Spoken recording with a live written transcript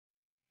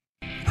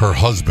Her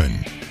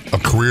husband, a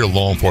career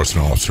law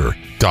enforcement officer,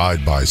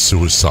 died by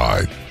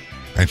suicide,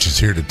 and she's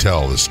here to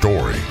tell the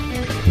story.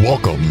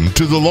 Welcome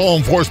to the Law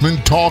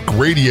Enforcement Talk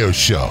Radio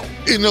Show.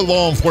 In the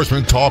Law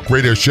Enforcement Talk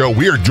Radio Show,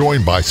 we are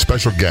joined by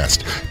special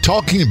guests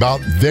talking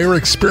about their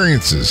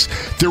experiences,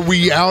 the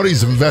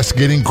realities of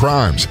investigating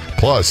crimes,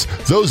 plus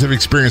those who have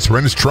experienced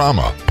horrendous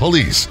trauma.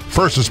 Police,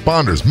 first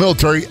responders,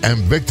 military, and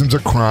victims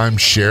of crime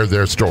share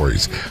their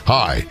stories.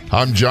 Hi,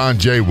 I'm John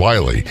J.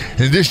 Wiley.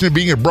 In addition to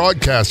being a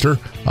broadcaster,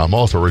 I'm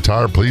also a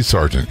retired police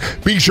sergeant.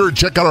 Be sure to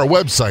check out our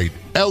website,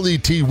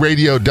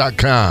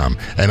 letradio.com,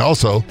 and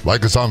also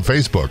like us on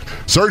Facebook.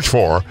 Search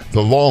for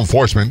the Law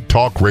Enforcement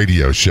Talk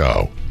Radio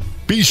Show.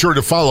 Be sure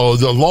to follow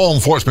the Law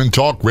Enforcement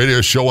Talk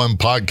Radio Show and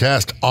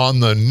podcast on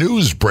the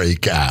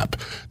Newsbreak app.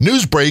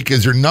 Newsbreak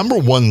is your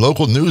 #1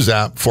 local news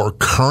app for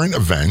current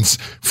events,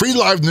 free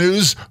live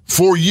news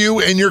for you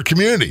and your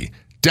community.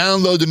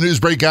 Download the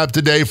Newsbreak app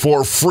today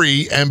for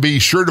free, and be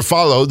sure to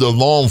follow the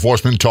Law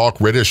Enforcement Talk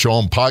Radio Show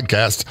and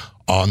podcast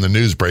on the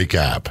Newsbreak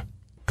app.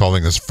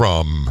 Calling us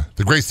from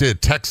the great state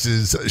of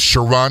Texas,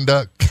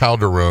 Sharonda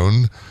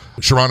Calderon.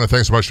 Sharonda,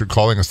 thanks so much for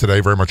calling us today.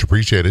 Very much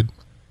appreciated.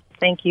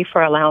 Thank you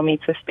for allowing me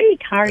to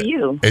speak. How are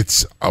you?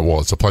 It's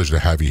a pleasure to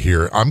have you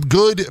here. I'm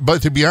good,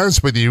 but to be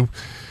honest with you,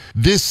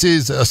 this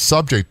is a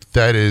subject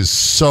that is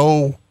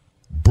so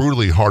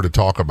brutally hard to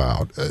talk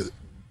about.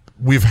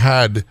 We've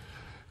had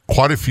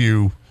quite a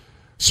few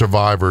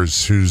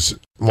survivors whose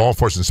law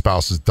enforcement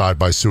spouses died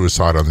by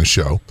suicide on the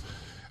show.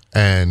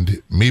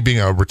 And me being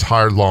a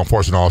retired law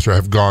enforcement officer, I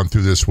have gone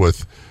through this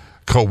with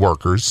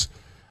coworkers,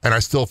 and I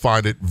still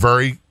find it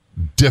very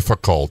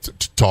difficult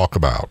to talk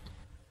about.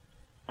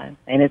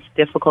 And it's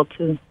difficult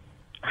to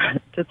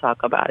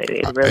talk about it.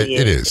 It really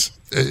is.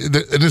 It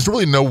is. And there's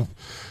really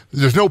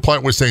there's no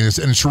point with saying this.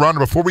 And Sharonda,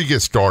 before we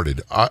get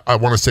started, I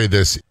want to say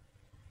this.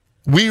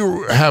 We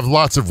have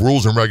lots of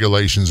rules and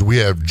regulations. We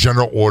have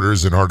general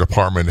orders in our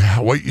department,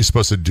 what you're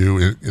supposed to do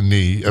in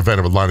the event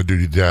of a line of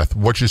duty death,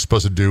 what you're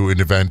supposed to do in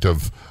the event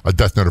of a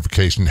death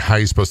notification, how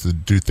you're supposed to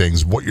do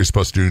things, what you're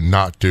supposed to do,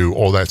 not do,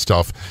 all that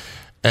stuff.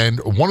 And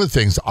one of the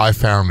things I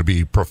found to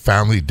be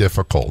profoundly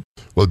difficult,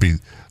 whether it be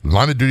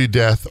line of duty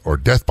death or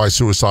death by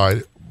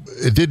suicide,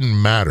 it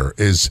didn't matter,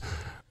 is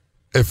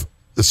if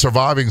the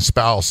surviving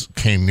spouse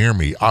came near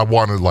me, I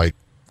wanted to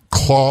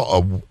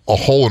claw a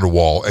hole in the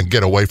wall and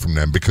get away from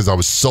them, because I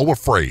was so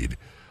afraid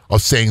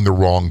of saying the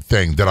wrong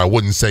thing that I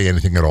wouldn't say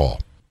anything at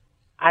all.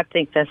 I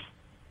think that's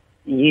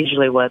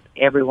usually what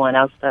everyone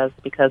else does,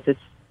 because it's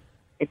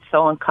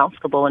so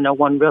uncomfortable and no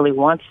one really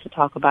wants to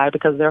talk about it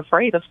because they're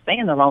afraid of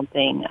saying the wrong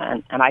thing.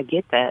 And I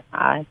get that.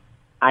 I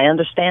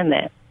understand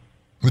that.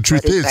 The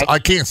truth is, I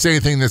can't say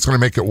anything that's going to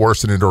make it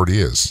worse than it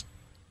already is.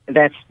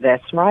 That's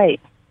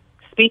right.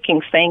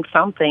 Saying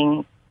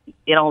something,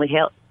 it only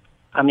helps.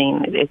 I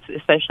mean, it's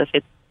especially if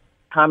it's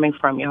coming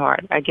from your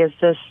heart. I guess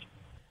just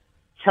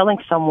telling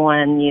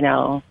someone,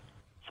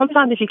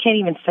 sometimes if you can't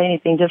even say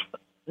anything,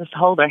 just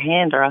hold their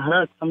hand or a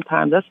hug.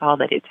 Sometimes that's all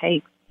that it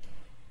takes,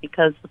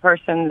 because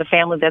the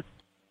family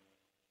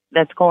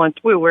that's going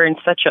through, we're in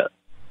such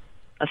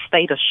a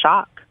state of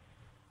shock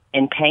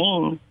and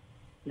pain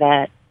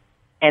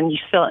and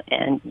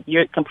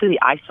you're completely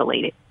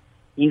isolated.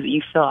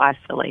 You feel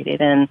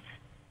isolated, and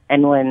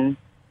when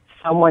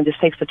someone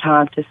just takes the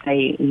time to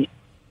say,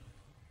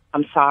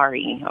 I'm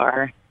sorry,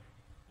 or,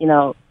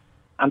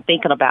 I'm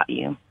thinking about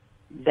you,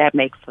 that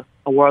makes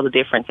a world of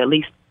difference. At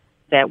least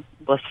that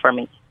was for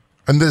me.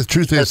 And the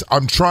truth is,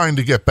 I'm trying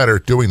to get better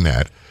at doing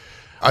that.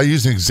 I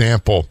use an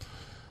example.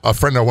 A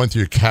friend I went to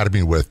the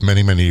academy with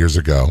many, many years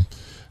ago,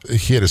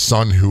 he had a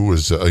son who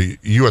was a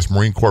U.S.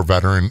 Marine Corps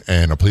veteran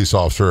and a police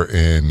officer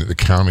in the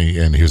county,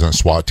 and he was on a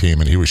SWAT team,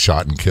 and he was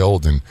shot and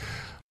killed. And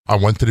I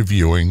went to the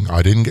viewing.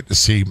 I didn't get to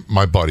see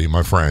my buddy,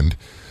 my friend,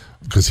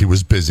 because he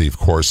was busy, of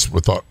course,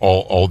 with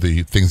all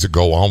the things that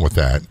go on with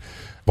that.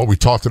 But we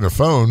talked on the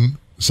phone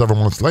several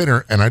months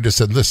later, and I just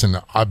said, listen,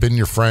 I've been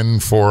your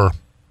friend for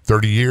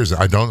 30 years.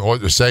 I don't know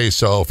what to say,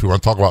 so if you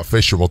want to talk about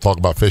fishing, we'll talk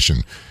about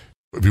fishing.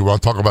 If you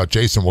want to talk about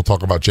Jason, we'll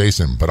talk about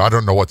Jason. But I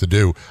don't know what to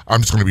do.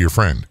 I'm just going to be your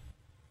friend.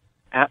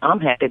 I'm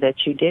happy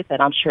that you did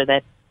that. I'm sure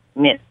that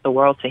meant the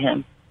world to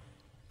him.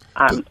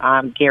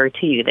 I'm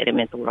guarantee you that it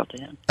meant the world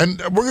to him.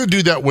 And we're going to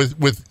do that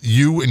with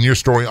you and your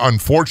story,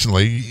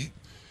 unfortunately.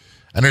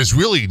 And there's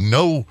really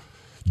no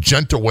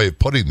gentle way of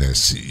putting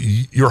this.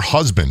 Your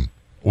husband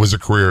was a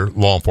career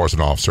law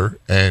enforcement officer,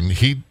 and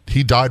he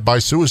died by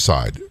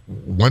suicide.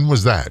 When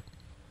was that?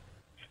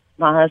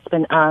 My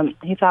husband,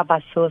 he died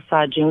by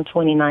suicide June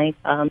 29th,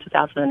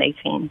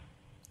 2018.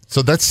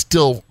 So that's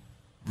still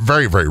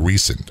very, very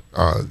recent.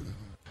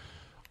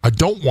 I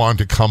don't want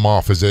to come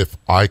off as if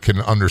I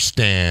can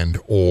understand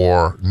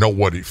or know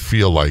what it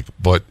feels like,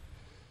 but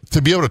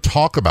to be able to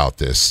talk about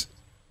this,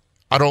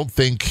 I don't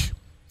think,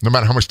 no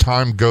matter how much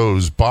time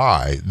goes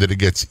by, that it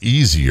gets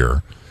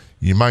easier.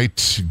 You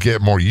might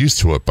get more used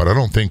to it, but I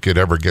don't think it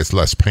ever gets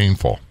less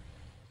painful.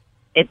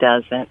 It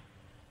doesn't.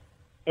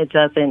 It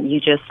doesn't. You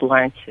just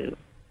learn to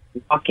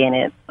walk in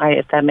it.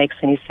 If that makes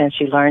any sense,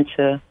 you learn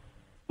to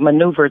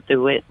maneuver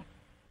through it.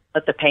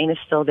 but the pain is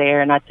still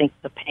there, and I think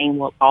the pain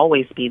will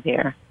always be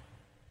there.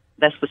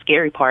 That's the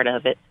scary part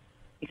of it,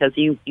 because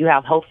you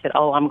have hopes that,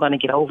 oh, I'm going to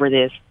get over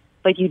this,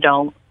 but you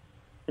don't.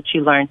 But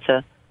you learn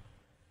to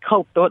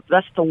cope.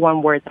 That's the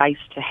one word that I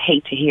used to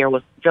hate to hear,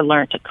 was you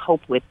learn to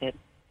cope with it,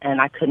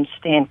 and I couldn't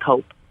stand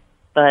cope.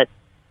 But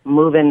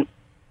moving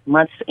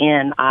months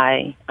in,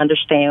 I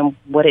understand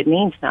what it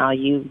means now.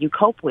 You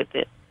cope with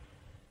it.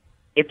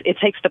 It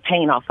takes the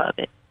pain off of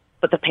it,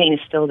 but the pain is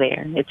still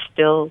there. It's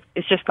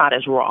just not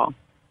as raw.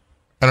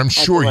 And I'm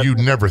sure you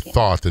never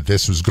thought that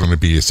this was going to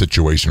be a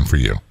situation for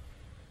you.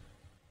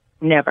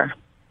 Never.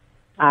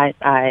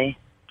 I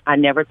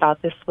never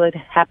thought this would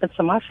happen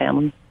to my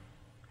family,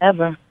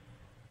 ever.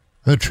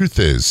 And the truth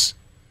is,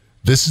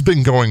 this has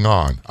been going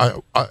on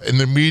in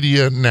the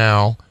media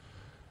now,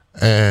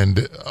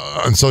 and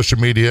on social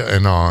media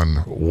and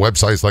on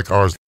websites like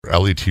ours,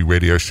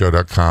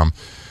 letradioshow.com.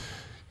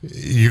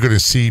 You're going to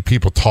see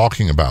people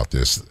talking about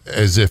this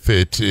as if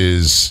it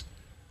is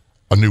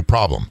a new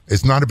problem.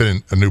 It's not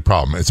been a new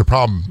problem. It's a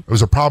problem. It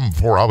was a problem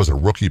before I was a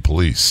rookie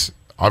police.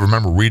 I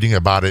remember reading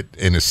about it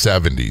in the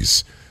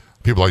 70s.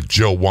 People like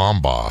Joe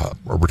Wamba,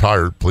 a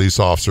retired police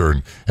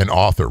officer and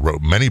author,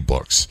 wrote many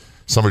books,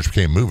 some of which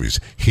became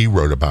movies. He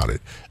wrote about it.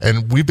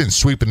 And we've been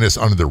sweeping this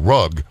under the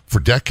rug for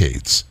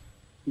decades.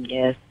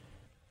 Yes.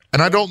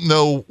 And I don't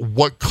know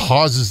what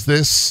causes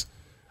this.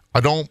 I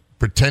don't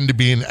pretend to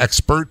be an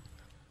expert.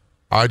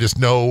 I just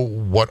know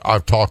what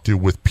I've talked to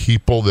with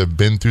people that have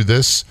been through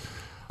this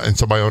and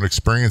some of my own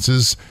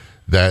experiences,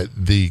 that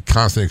the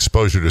constant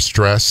exposure to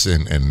stress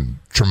and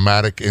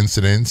traumatic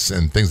incidents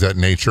and things of that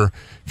nature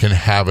can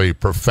have a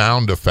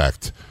profound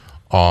effect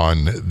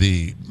on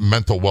the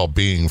mental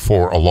well-being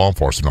for a law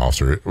enforcement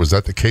officer. Was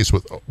that the case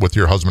with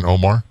your husband,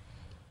 Omar?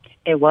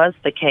 It was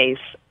the case.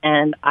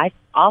 And I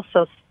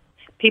also,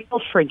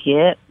 people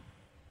forget,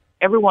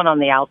 everyone on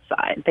the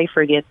outside, they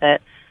forget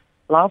that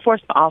law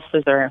enforcement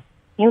officers are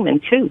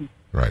human too.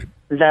 Right.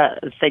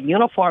 The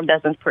uniform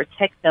doesn't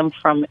protect them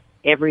from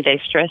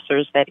everyday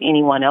stressors that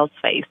anyone else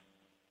face.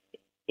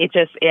 It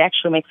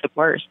actually makes it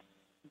worse,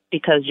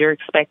 because you're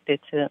expected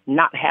to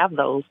not have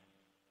those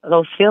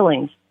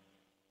feelings,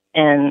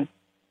 and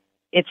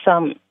it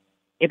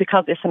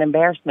becomes an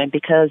embarrassment,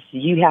 because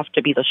you have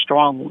to be the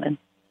strong one.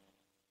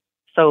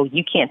 So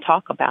you can't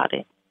talk about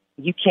it.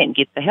 You can't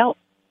get the help,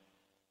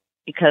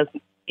 because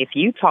if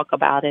you talk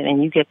about it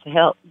and you get the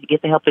help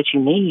that you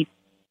need,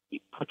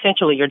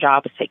 potentially your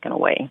job is taken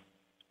away,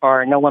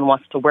 or no one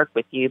wants to work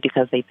with you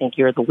because they think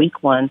you're the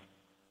weak one.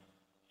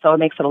 So it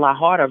makes it a lot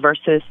harder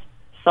versus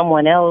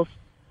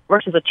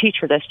a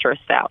teacher that's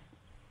stressed out.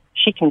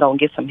 She can go and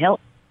get some help.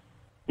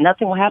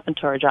 Nothing will happen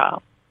to her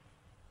job.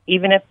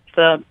 Even if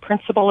the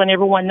principal and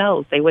everyone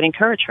knows, they would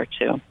encourage her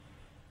to.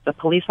 The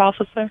police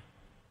officer,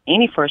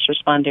 any first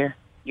responder,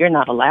 you're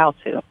not allowed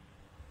to.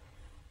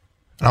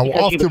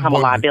 Because you become a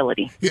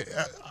liability. Yeah,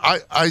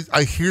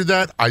 I hear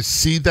that. I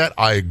see that.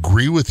 I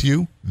agree with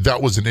you.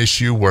 That was an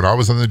issue when I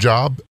was on the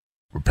job.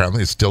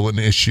 Apparently, it's still an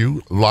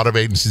issue. A lot of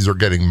agencies are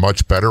getting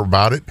much better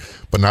about it,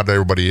 but not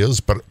everybody is.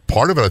 But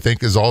part of it, I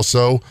think, is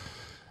also,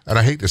 and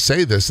I hate to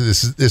say this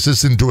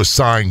isn't to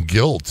assign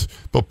guilt,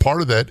 but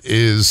part of that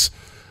is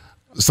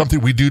something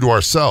we do to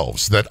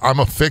ourselves, that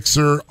I'm a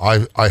fixer.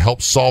 I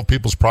help solve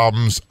people's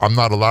problems. I'm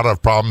not allowed to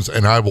have problems,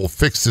 and I will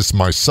fix this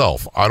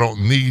myself. I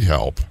don't need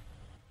help.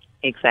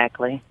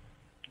 Exactly.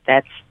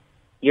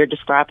 You're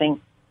describing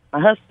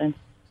my husband.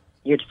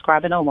 You're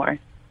describing Omar.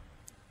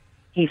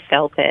 He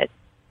felt that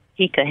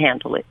he could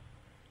handle it,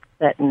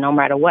 that no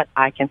matter what,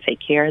 I can take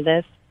care of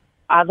this.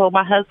 Although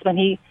my husband,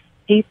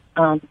 he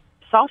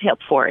sought help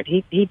for it.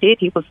 He did.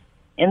 He was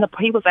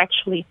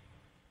actually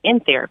in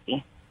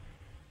therapy.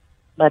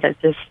 But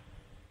it's just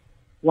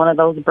one of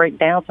those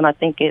breakdowns, and I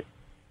think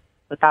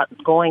without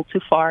going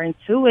too far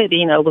into it,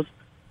 it was,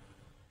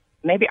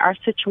 maybe our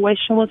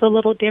situation was a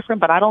little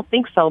different, but I don't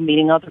think so.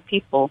 Meeting other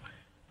people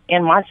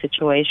in my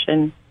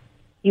situation,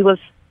 he was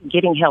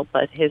getting help,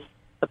 but his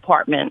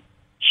department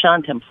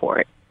shunned him for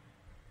it.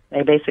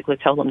 They basically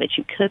told him that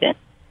you couldn't,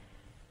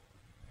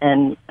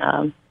 and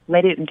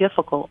made it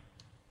difficult.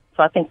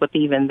 So I think with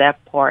even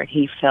that part,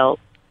 he felt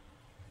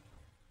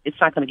it's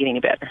not going to get any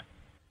better.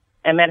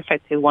 And matter of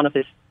fact, one of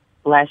his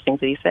last things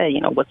that he said,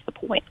 what's the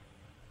point?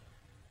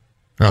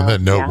 On that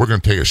note, We're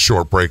going to take a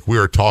short break. We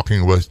are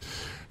talking with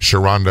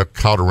Sharonda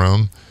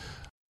Calderon,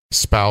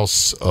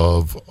 spouse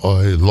of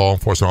a law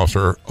enforcement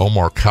officer,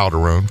 Omar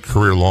Calderon,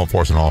 career law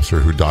enforcement officer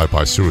who died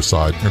by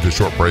suicide. We're going to take a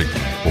short break.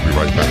 We'll be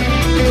right back.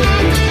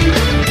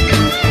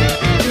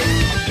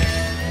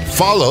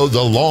 Follow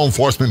the Law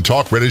Enforcement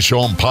Talk Radio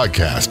Show and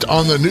podcast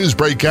on the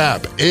Newsbreak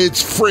app.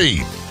 It's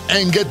free.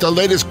 And get the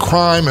latest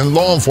crime and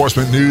law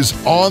enforcement news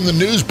on the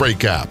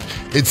Newsbreak app.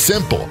 It's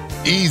simple,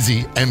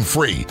 easy, and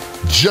free.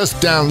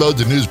 Just download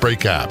the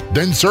Newsbreak app.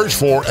 Then search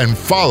for and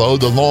follow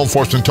the Law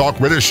Enforcement Talk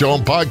Radio Show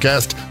and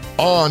podcast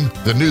on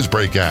the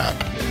Newsbreak app.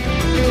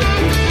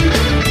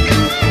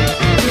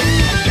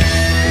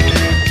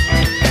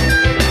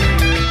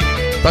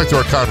 Back to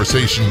our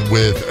conversation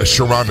with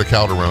Sharonda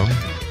Calderon.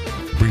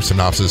 brief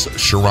synopsis.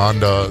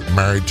 Sharonda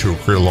married to a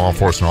career law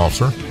enforcement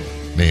officer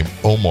named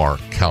Omar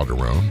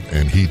Calderon,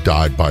 and he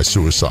died by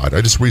suicide.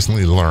 I just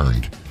recently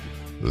learned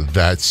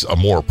that's a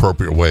more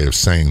appropriate way of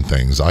saying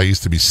things. I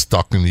used to be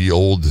stuck in the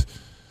old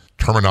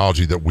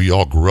terminology that we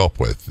all grew up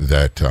with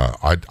that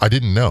I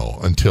didn't know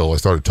until I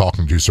started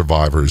talking to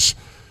survivors.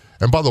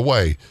 And by the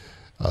way,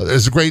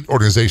 there's a great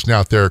organization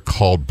out there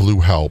called Blue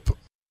Help.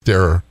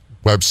 Their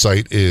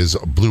website is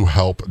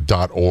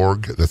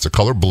bluehelp.org. That's the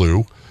color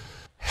blue,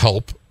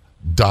 help.org.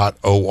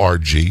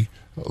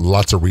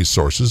 Lots of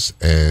resources.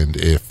 And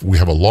if we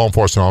have a law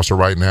enforcement officer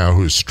right now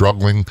who's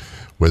struggling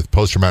with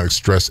post-traumatic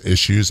stress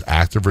issues,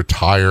 active,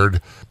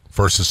 retired,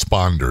 first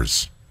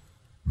responders,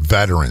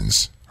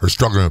 veterans who are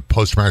struggling with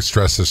post-traumatic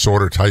stress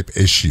disorder type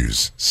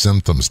issues,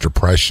 symptoms,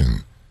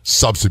 depression,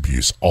 substance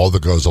abuse, all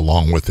that goes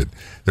along with it,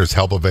 there's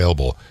help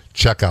available.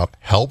 Check out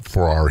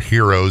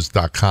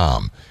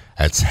helpforourheroes.com.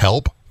 That's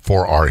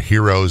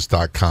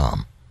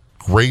helpforourheroes.com.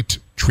 Great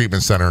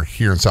treatment center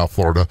here in South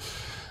Florida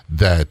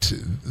that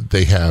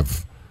they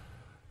have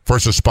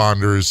first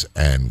responders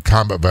and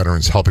combat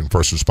veterans helping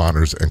first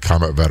responders and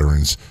combat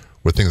veterans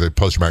with things like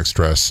post-traumatic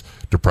stress,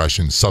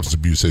 depression, substance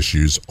abuse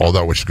issues, all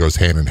that which goes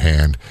hand in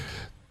hand.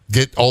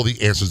 Get all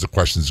the answers to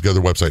questions. Go to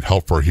their website,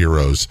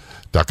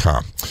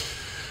 helpforourheroes.com.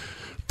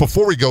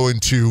 Before we go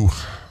into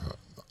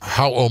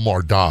how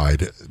Omar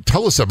died,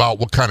 tell us about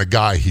what kind of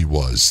guy he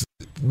was,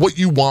 what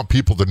you want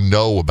people to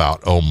know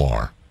about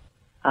Omar.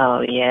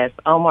 Oh, yes.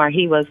 Omar,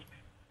 he was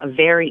a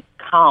very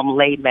calm,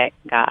 laid-back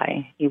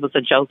guy. He was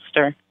a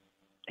jokester.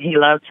 He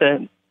loved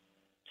to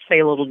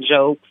say little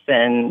jokes,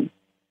 and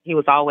he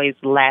was always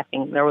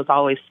laughing. There was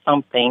always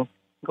something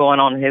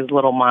going on in his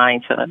little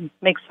mind to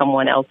make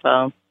someone else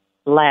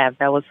laugh.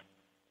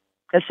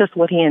 That's just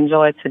what he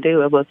enjoyed to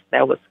do.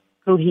 That was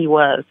who he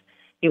was.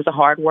 He was a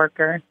hard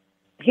worker.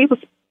 He was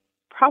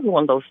probably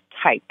one of those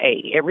type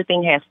A.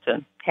 Everything had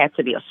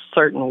to be a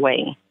certain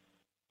way,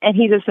 and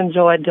he just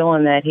enjoyed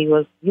doing that. He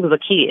was a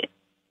kid.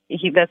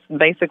 That's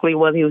basically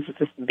what he was,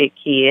 just a big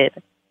kid,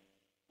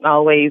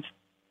 always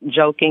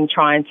joking,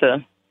 trying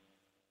to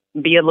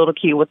be a little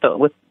kid with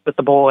the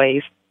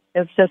boys.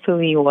 It's just who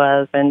he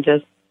was, and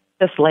just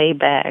laid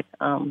back,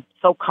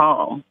 so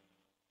calm.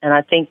 And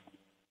I think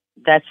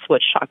that's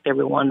what shocked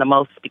everyone the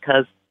most,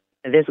 because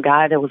this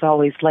guy that was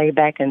always laid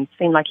back and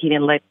seemed like he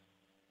didn't let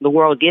the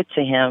world get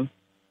to him,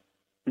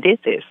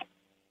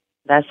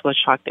 that's what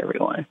shocked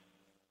everyone.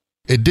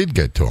 It did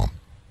get to him.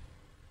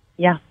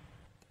 Yeah.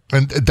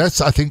 And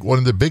that's, I think, one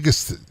of the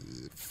biggest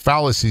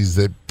fallacies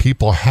that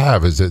people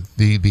have, is that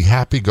the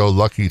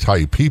happy-go-lucky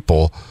type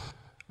people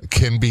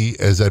can be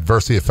as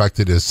adversely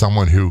affected as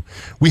someone who,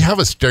 we have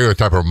a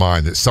stereotype in our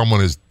mind that someone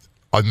is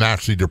a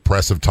naturally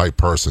depressive type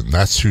person.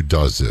 That's who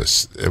does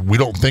this. We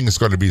don't think it's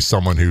going to be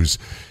someone who's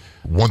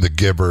one of the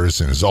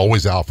givers and is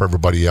always out for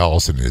everybody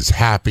else and is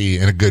happy,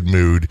 in a good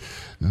mood.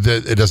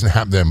 That it doesn't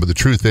happen to them. But the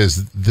truth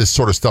is, this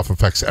sort of stuff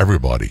affects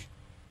everybody.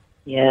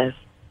 Yes.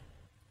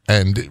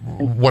 And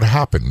what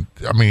happened?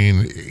 I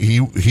mean,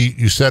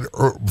 you said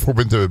before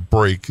we went to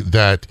break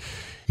that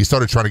he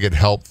started trying to get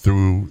help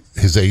through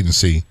his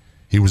agency.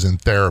 He was in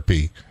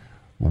therapy.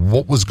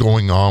 What was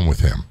going on with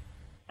him?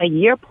 The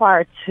year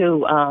prior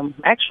to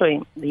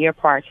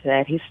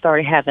that, he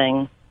started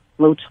having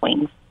mood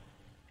swings.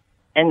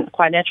 And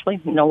quite naturally,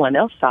 no one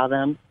else saw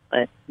them,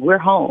 but we're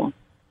home.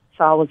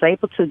 So I was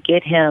able to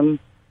get him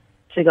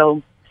to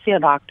go see a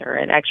doctor.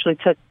 It actually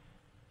took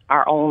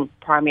our own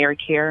primary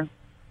care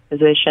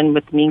physician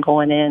with me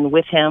going in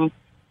with him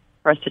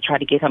for us to try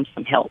to get him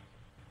some help.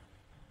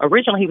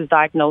 Originally, he was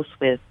diagnosed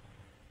with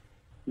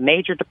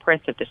major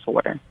depressive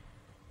disorder.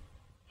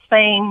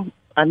 He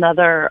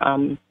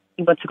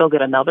went to go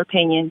get another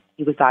opinion.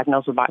 He was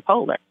diagnosed with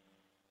bipolar.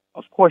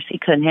 Of course, he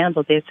couldn't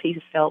handle this.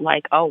 He felt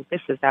like, oh, this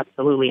is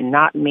absolutely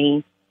not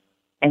me.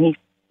 And he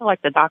felt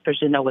like the doctors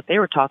didn't know what they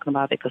were talking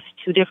about, because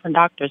 2 different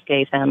doctors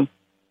gave him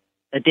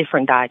a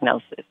different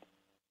diagnosis.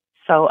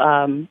 So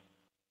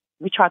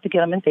we tried to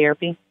get him in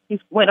therapy. He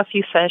went a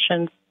few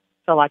sessions,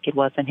 felt like it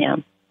wasn't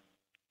him.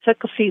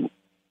 Took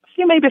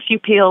maybe a few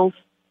pills.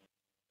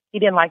 He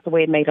didn't like the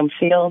way it made him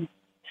feel,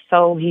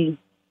 so he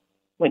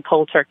went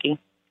cold turkey,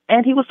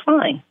 and he was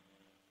fine.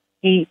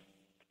 For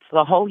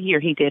the whole year,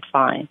 he did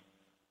fine.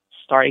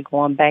 Started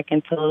going back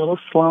into a little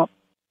slump.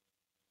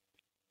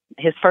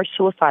 His first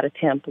suicide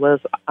attempt was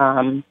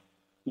October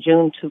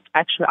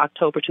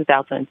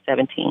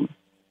 2017.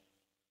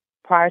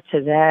 Prior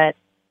to that,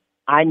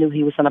 I knew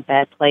he was in a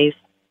bad place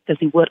because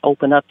he would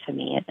open up to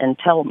me and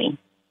tell me.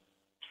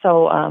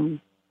 So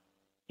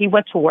he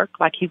went to work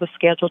like he was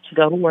scheduled to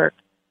go to work.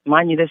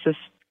 Mind you,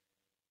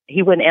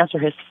 he wouldn't answer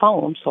his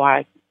phone, so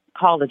I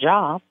called the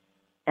job,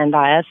 and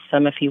I asked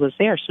him if he was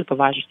there.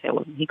 Supervisor said,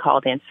 well, he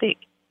called in sick.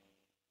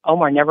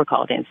 Omar never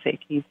called in sick.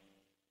 He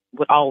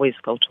would always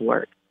go to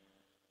work.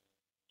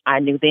 I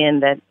knew then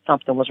that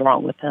something was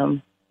wrong with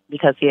him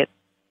because he had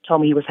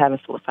told me he was having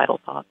suicidal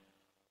thoughts.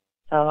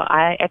 So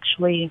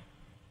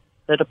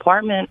the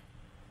department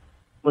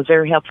was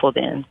very helpful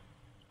then.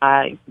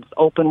 I was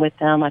open with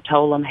them. I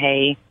told them,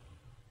 hey,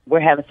 we're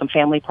having some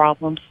family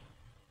problems.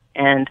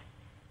 and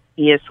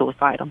he is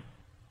suicidal.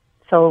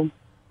 So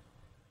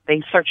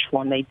they searched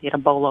for him. They did a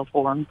bolo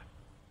for him.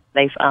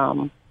 They've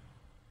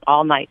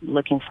all night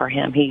looking for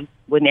him. He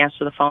wouldn't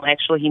answer the phone.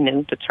 Actually, he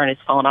knew to turn his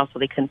phone off so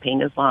they couldn't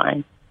ping his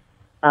line.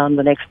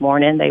 The next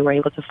morning, they were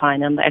able to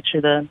find him.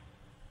 Actually, the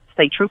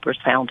state troopers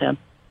found him.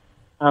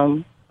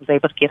 Was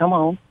able to get him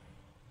home.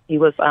 He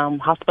was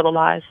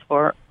hospitalized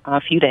for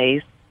a few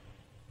days.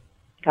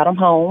 Got him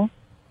home.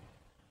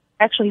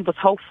 Actually, he was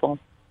hopeful.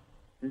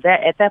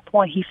 That at that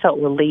point, he felt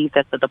relieved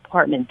that the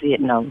department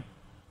did know.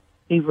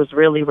 He was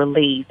really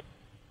relieved.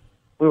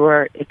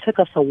 It took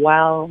us a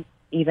while,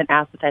 even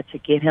after that, to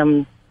get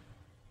him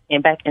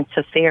back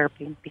into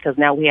therapy, because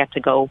now we have to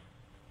go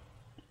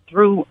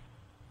through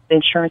the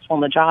insurance on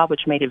the job,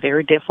 which made it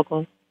very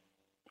difficult.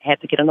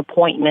 Had to get an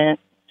appointment.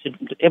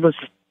 It was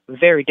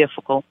very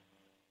difficult.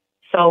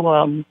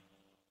 So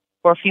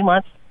for a few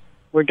months,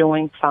 we're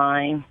doing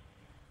fine.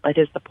 But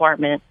his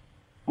department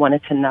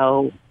wanted to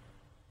know.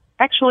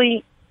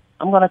 Actually,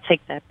 I'm going to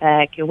take that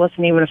back. It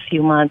wasn't even a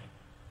few months.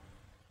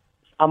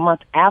 A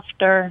month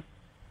after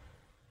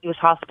he was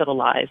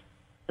hospitalized,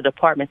 the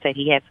department said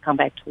he had to come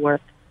back to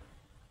work.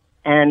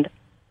 And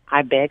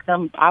I begged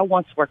them. I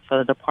once worked for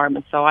the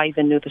department, so I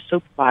even knew the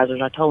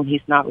supervisors. I told him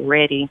he's not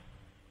ready.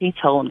 He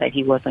told them that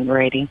he wasn't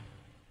ready.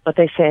 But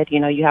they said,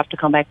 you have to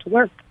come back to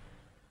work.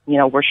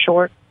 We're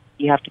short.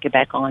 You have to get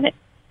back on it.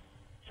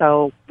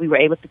 So we were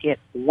able to get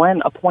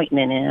one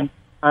appointment in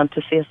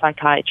to see a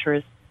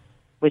psychiatrist,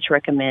 which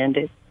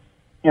recommended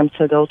him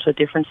to go to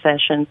different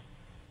sessions.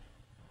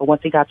 But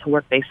once he got to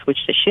work, they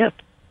switched the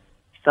shift.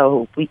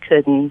 So we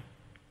couldn't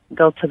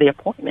go to the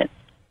appointment.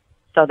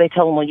 So they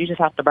told him, well, you just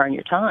have to burn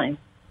your time.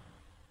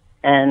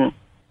 And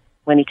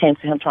when he came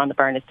to him trying to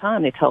burn his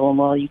time, they told him,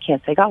 well, you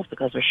can't take off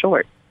because we're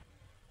short.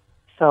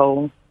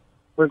 So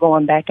we're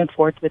going back and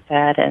forth with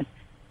that, and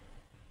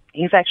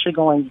he's actually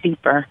going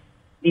deeper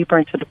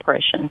into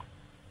depression.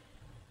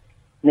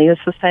 Needless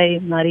to say,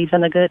 not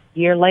even a good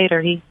year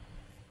later, he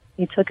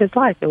took his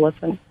life. It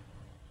wasn't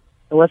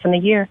a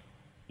year.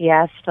 He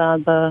asked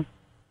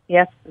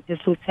his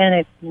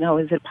lieutenant,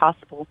 is it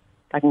possible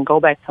I can go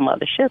back to my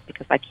other shift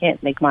because I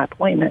can't make my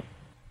appointment?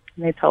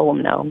 And they told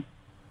him no.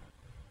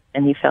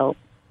 And he felt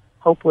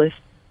hopeless.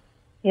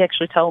 He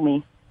actually told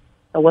me,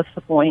 so what's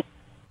the point?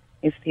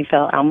 He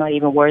felt, I'm not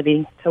even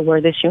worthy to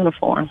wear this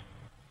uniform.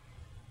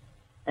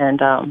 And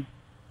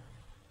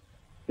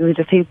he was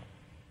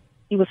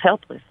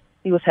helpless.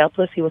 He was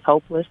helpless. He was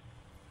hopeless.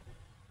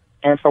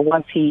 And for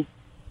once, he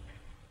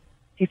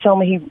told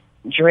me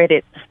he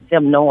dreaded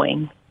them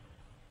knowing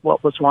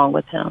what was wrong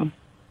with him.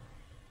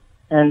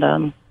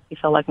 And he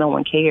felt like no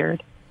one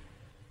cared.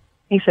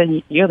 He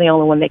said, you're the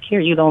only one that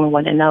cares. You're the only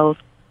one that knows.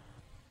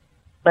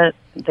 But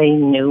they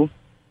knew,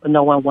 but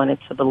no one wanted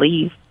to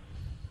believe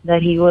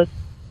that he would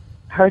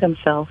hurt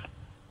himself.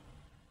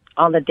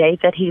 On the day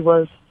that he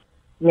was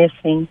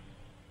missing,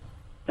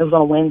 it was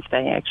on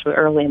Wednesday, actually,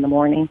 early in the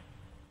morning,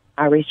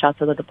 I reached out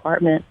to the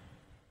department,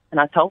 and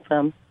I told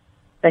them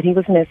that he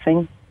was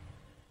missing.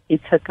 He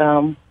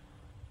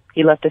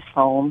left his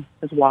phone,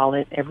 his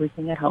wallet,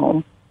 everything at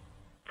home,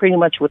 pretty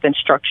much with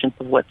instructions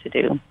of what to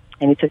do,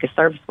 and he took his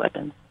service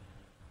weapons.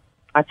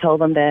 I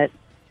told them that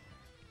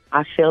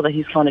I feel that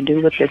he's going to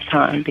do it this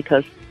time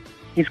because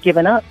he's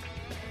given up.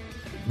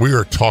 We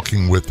are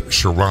talking with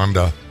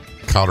Sharonda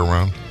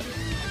Calderon.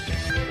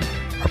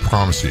 I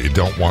promise you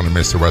don't want to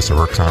miss the rest of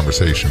her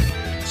conversation,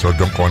 so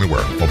don't go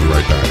anywhere. I'll be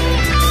right back.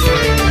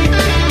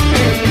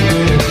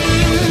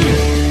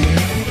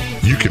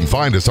 You can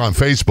find us on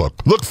Facebook.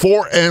 Look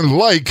for and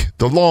like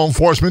the Law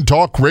Enforcement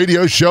Talk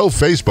Radio Show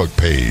Facebook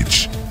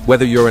page.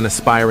 Whether you're an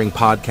aspiring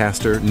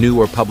podcaster, new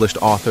or published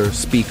author,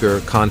 speaker,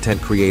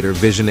 content creator,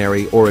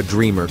 visionary, or a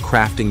dreamer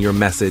crafting your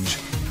message,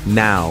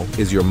 now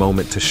is your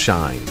moment to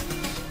shine.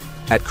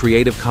 At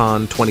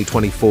CreativeCon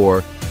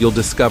 2024, you'll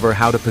discover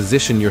how to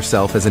position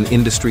yourself as an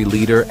industry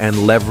leader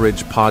and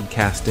leverage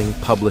podcasting,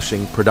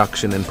 publishing,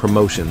 production, and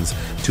promotions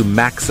to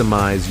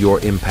maximize your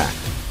impact.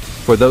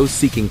 For those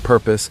seeking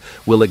purpose,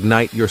 we'll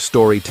ignite your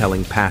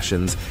storytelling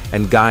passions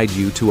and guide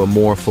you to a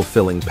more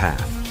fulfilling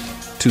path.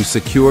 To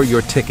secure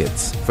your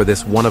tickets for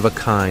this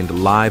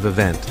one-of-a-kind live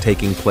event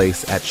taking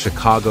place at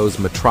Chicago's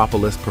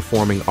Metropolis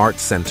Performing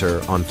Arts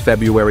Center on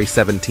February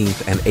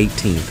 17th and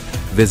 18th,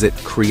 visit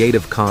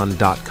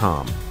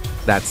creativecon.com.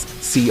 That's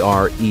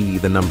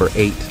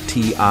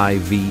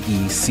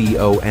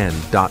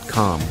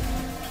CRE8TIVECON.com.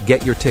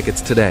 Get your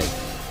tickets today.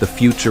 The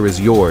future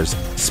is yours.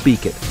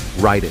 Speak it,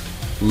 write it,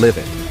 live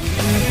it.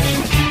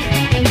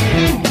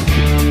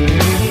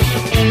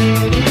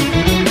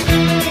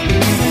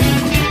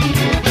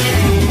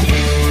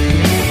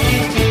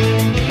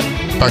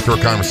 Back to our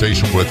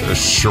conversation with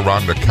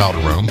Sharonda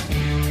Calderon.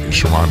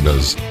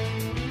 Sharonda's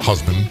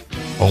husband,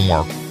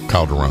 Omar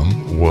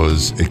Calderon,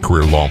 was a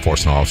career law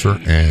enforcement officer,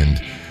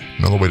 and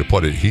another way to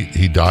put it,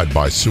 he died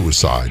by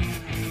suicide.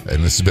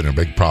 And this has been a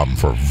big problem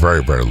for a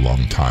very, very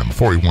long time.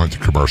 Before we went to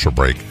commercial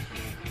break,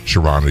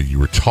 Sharonda, you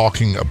were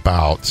talking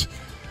about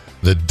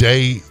the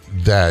day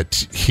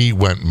that he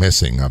went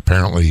missing.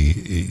 Apparently,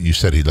 you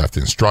said he left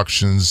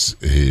instructions.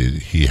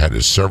 He had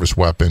his service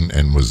weapon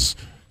and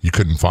you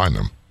couldn't find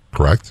him,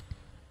 correct?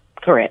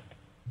 Correct.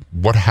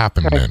 What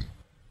happened then?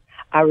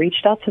 I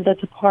reached out to the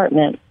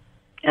department,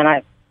 and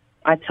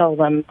I told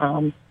them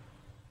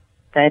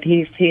that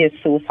he is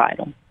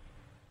suicidal.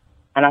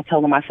 And I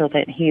told him I feel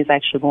that he is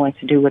actually going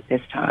to do it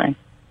this time.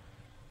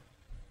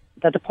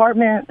 The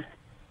department,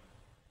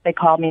 they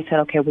called me and said,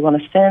 okay, we're going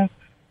to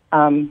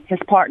send his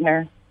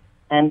partner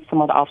and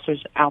some other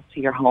officers out to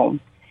your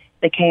home.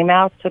 They came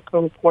out, took a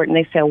report, and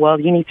they said, well,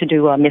 you need to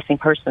do a missing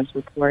persons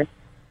report.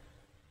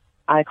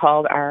 I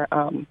called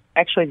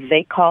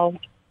they called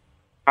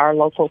our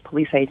local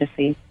police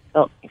agency,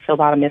 filled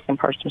out a missing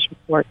persons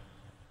report.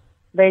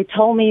 They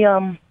told me,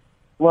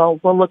 well,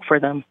 we'll look for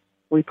them.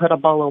 We put a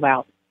bolo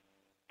out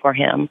for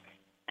him.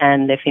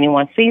 And if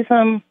anyone sees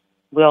him,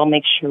 we'll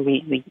make sure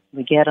we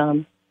get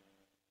him.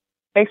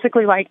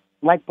 Basically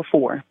like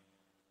before.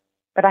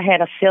 But I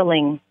had a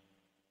feeling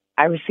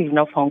I received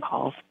no phone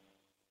calls.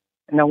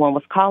 No one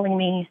was calling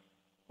me.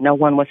 No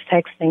one was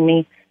texting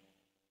me.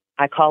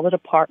 I called the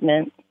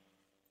department,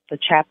 the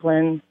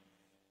chaplain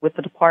with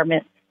the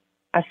department.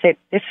 I said,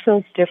 this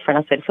feels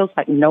different. I said, it feels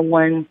like no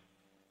one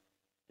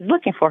is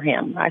looking for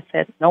him. I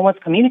said, no one's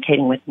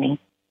communicating with me.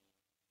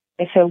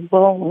 They said,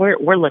 well,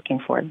 we're looking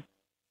for him.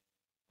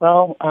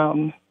 Well,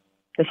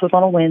 this was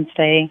on a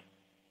Wednesday.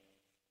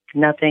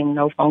 Nothing,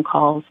 no phone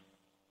calls.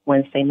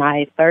 Wednesday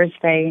night,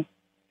 Thursday,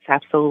 it's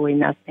absolutely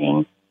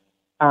nothing.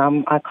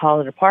 I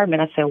called the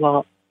department. I said,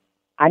 well,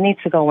 I need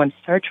to go and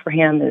search for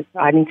him.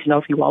 I need to know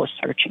if you all are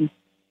searching.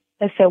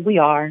 They said, we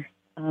are.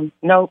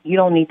 No, you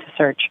don't need to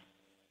search.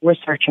 We're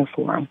searching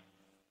for him.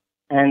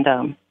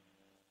 And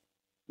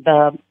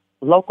the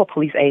local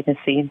police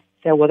agency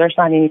said, well, there's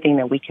not anything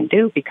that we can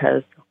do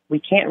because we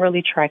can't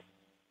really track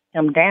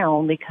him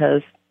down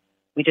because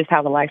we just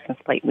have a license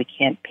plate. We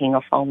can't ping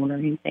a phone or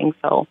anything.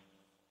 So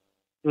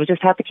we'll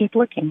just have to keep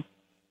looking.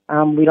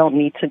 You don't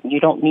need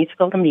to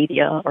go to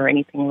media or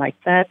anything like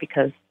that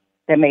because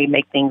that may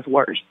make things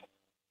worse.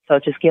 So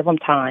just give them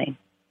time.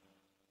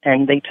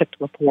 And they took the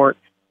report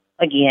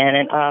again.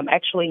 And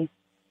actually,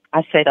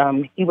 I said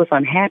he was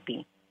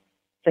unhappy.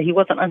 So he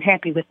wasn't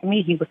unhappy with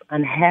me. He was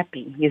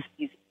unhappy.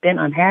 He's been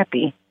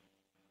unhappy.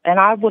 And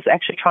I was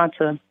actually trying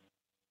to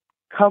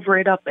cover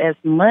it up as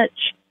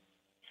much,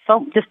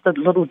 just the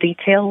little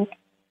details.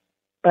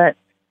 But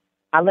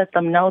I let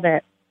them know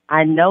that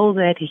I know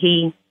that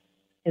he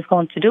is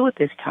going to do it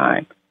this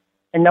time.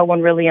 And no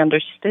one really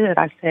understood.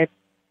 I said,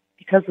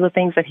 because of the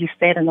things that he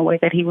said and the way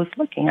that he was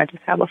looking, I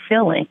just have a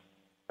feeling.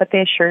 But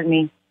they assured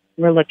me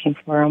we're looking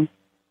for him.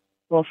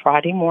 Well,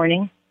 Friday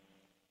morning,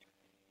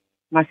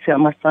 my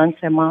son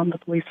said, Mom, the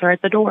police are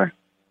at the door.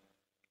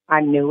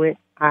 I knew it.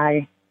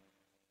 I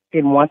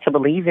didn't want to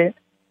believe it.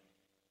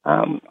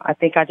 I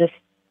think I just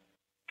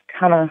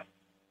kind of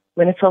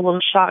went into a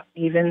little shock.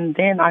 Even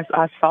then,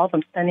 I saw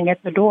them standing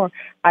at the door.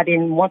 I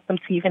didn't want them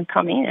to even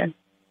come in.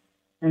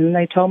 And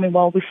they told me,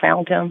 well, we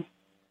found him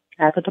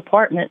at the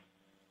department.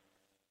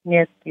 He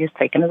has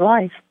taken his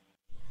life.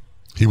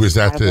 He was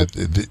at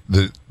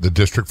the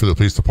district for the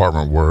police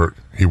department where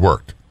he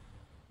worked?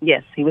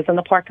 Yes, he was in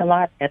the parking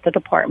lot at the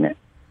department.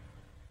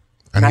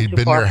 And he'd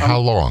been there how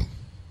long?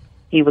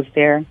 He was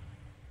there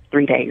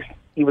 3 days.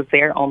 He was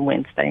there on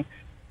Wednesday.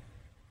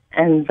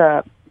 And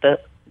the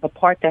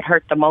part that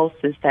hurt the most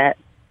is that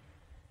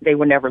they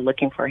were never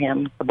looking for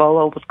him. The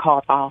bolo was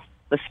called off.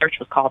 The search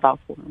was called off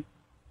for him.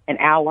 An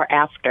hour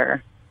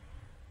after,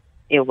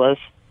 it was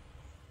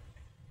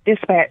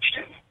dispatched.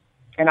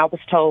 And I was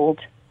told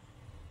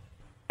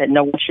that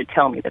no one should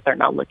tell me that they're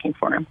not looking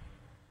for him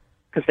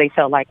because they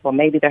felt like, well,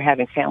 maybe they're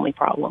having family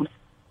problems.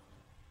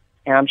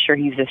 And I'm sure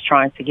he's just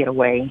trying to get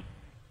away.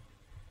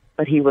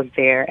 But he was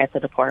there at the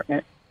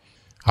department.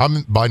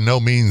 I'm by no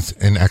means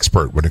an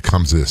expert when it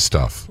comes to this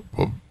stuff.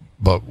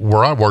 But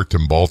where I worked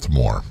in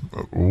Baltimore,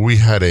 we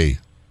had a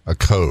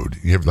code.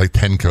 You have like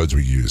 10 codes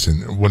we use.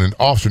 And when an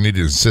officer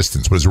needed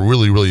assistance, was a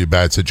really, really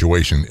bad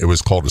situation, it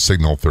was called a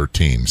Signal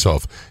 13.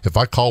 So if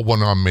I called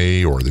one on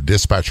me or the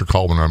dispatcher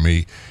called one on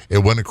me,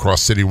 it went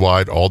across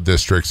citywide, all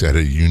districts. It had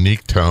a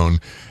unique tone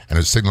and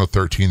a Signal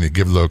 13 to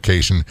give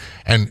location.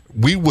 And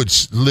we would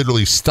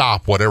literally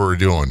stop whatever we're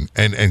doing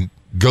and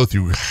go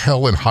through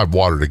hell and high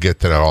water to get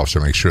to that officer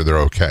to make sure they're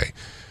okay.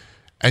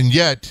 And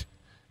yet,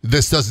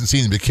 this doesn't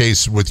seem to be the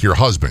case with your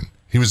husband.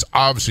 He was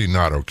obviously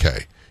not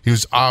okay. He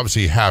was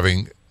obviously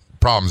having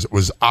problems. It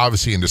was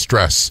obviously in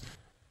distress.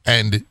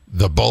 And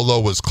the bolo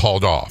was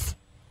called off.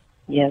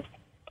 Yes,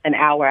 an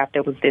hour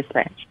after it was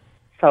dispatched.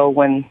 So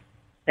when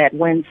that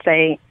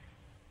Wednesday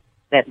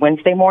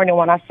morning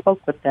when I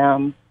spoke with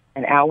them,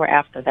 an hour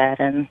after that,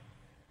 and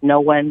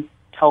no one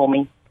told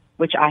me,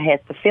 which I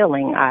had the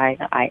feeling, I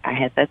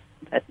had that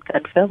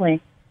feeling.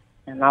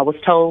 And I was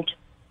told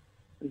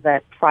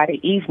that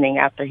Friday evening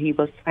after he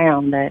was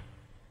found that,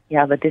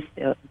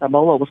 the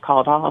bolo was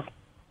called off.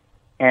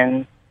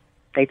 And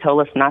they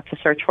told us not to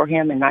search for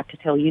him and not to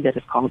tell you that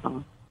it's called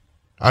off.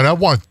 And I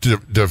want to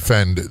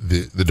defend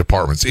the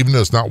departments, even though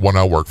it's not one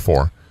I work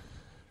for.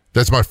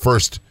 That's my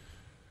first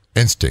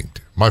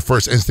instinct. My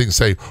first instinct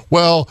say,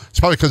 well, it's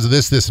probably because of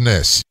this, this, and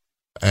this.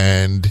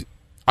 And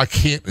I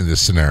can't in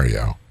this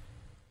scenario.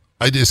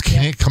 I just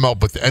can't come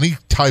up with any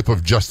type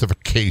of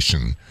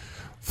justification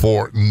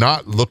for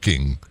not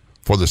looking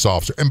for this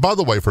officer. And by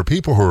the way, for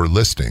people who are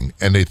listening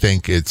and they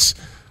think it's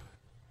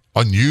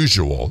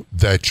unusual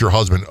that your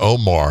husband,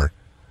 Omar,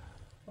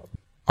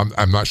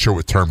 I'm not sure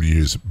what term to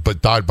use,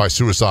 but died by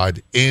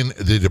suicide in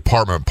the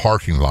department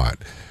parking lot.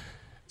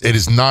 It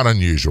is not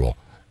unusual.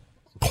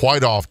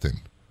 Quite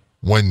often,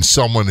 when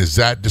someone is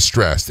that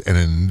distressed and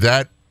in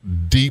that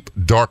deep,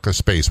 dark a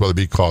space, whether it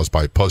be caused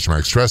by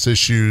post-traumatic stress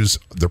issues,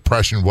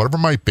 depression, whatever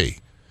it might be,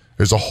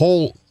 there's a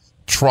whole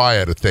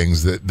triad of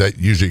things that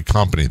usually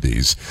accompany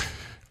these.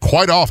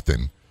 Quite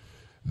often,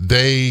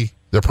 the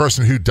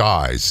person who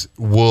dies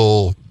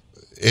will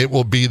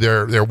be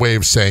their way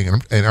of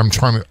saying, and I'm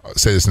trying to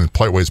say this in as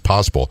polite way as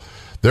possible,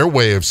 their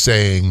way of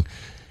saying,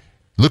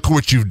 look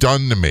what you've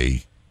done to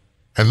me,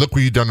 and look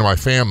what you've done to my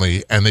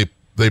family, and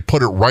they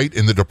put it right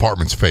in the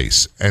department's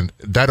face. And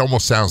that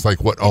almost sounds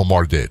like what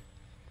Omar did.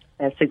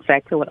 That's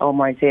exactly what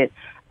Omar did.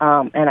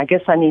 And I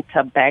guess I need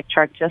to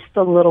backtrack just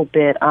a little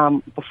bit.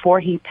 Before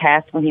he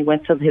passed, when he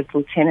went to his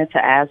lieutenant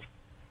to ask,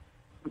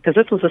 because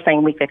this was the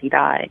same week that he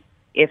died,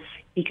 if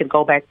he could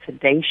go back to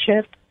day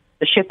shift,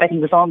 the shift that he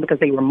was on, because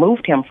they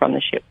removed him from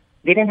the shift.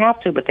 They didn't have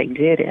to, but they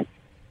did it.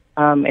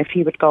 If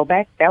he would go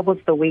back, that was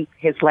the week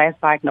his last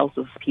diagnosis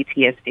was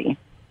PTSD.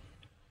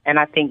 And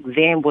I think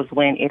then was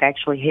when it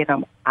actually hit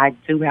him. I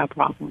do have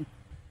problems.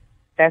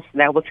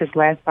 That was his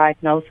last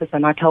diagnosis,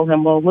 and I told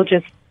him, well, we'll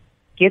just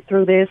get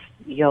through this.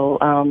 You'll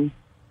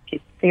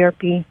get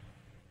therapy.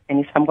 And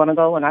he said, I'm going to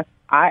go. And I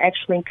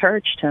actually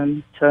encouraged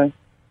him to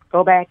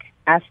go back,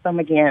 ask them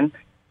again,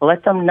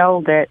 let them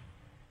know that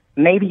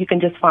maybe you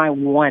can just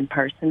find one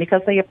person,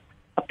 because they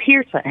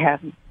appear to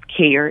have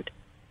cared.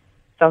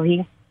 So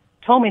he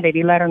told me that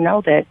he let her know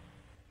that,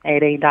 hey,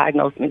 they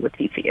diagnosed me with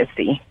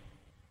PTSD.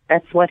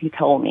 That's what he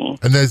told me.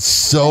 And that's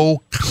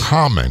so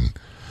common.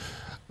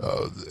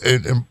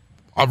 And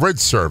I've read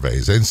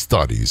surveys and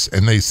studies,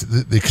 and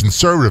the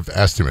conservative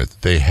estimate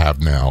that they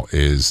have now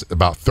is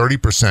about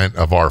 30%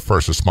 of our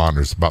first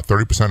responders, about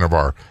 30% of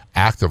our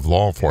active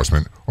law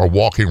enforcement are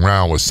walking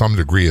around with some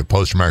degree of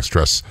post-traumatic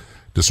stress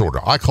disorder.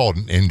 I call it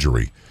an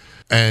injury.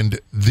 And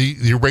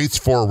the rates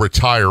for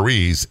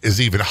retirees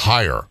is even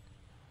higher,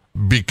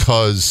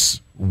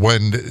 because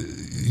when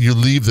you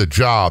leave the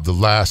job, the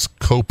last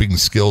coping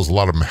skills a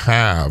lot of them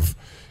have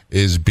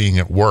is being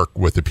at work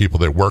with the people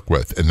they work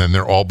with. And then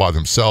they're all by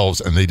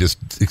themselves and they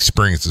just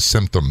experience the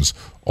symptoms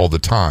all the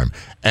time.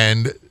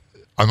 And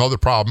another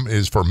problem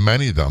is, for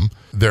many of them,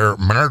 their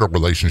marital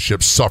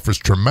relationship suffers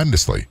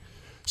tremendously.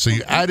 So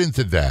you add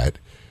into that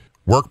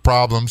work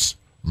problems,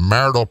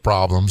 marital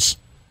problems,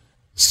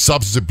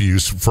 substance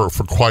abuse for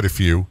quite a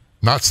few,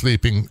 not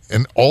sleeping,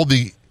 and all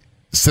the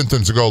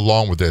symptoms that go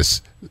along with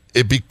this,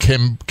 it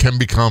can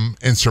become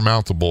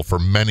insurmountable for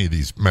many of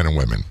these men and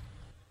women.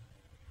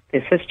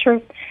 This is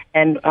true.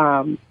 And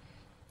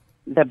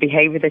the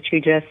behavior that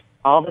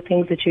all the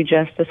things that you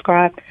just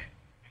described,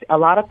 a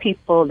lot of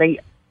people, they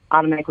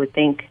automatically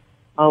think,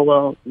 oh,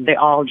 well, they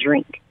all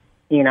drink,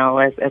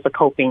 as a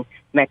coping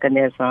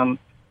mechanism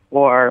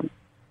or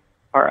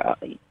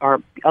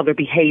other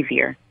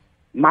behavior.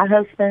 My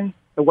husband,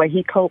 the way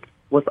he coped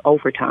was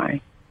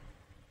overtime.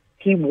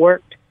 He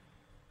worked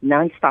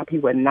nonstop. He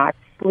would not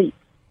sleep.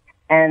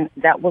 And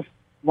that was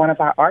one of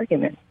our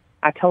arguments.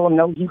 I told him,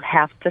 no, you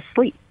have to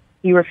sleep.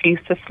 He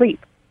refused to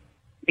sleep,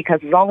 because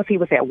as long as he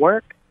was at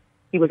work,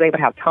 he was able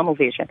to have tunnel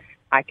vision.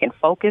 I can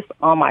focus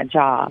on my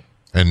job.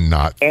 And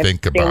not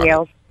think about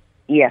else,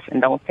 it. Yes,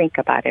 and don't think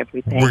about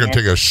everything. We're going to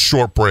take a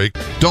short break.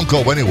 Don't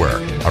go anywhere.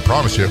 I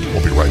promise you,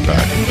 we'll be right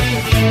back.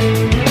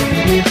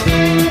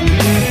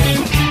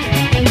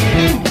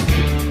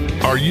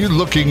 Are you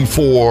looking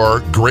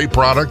for great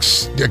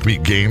products that can be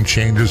game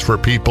changers for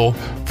people,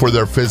 for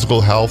their physical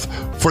health,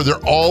 for their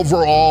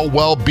overall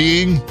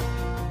well-being?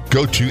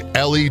 Go to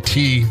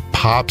letpops.com.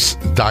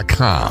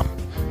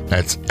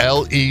 That's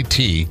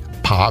letpops.com.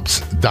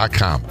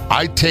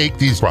 I take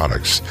these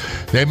products.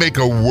 They make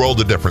a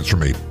world of difference for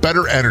me.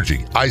 Better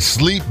energy. I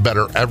sleep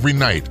better every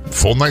night.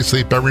 Full night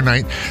sleep every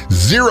night.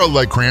 0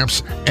 leg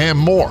cramps and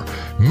more.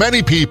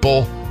 Many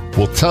people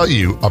will tell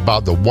you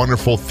about the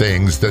wonderful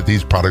things that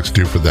these products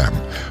do for them.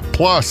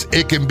 Plus,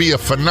 it can be a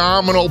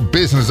phenomenal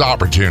business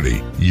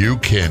opportunity. You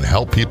can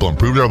help people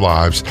improve their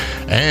lives,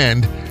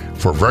 and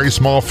for a very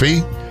small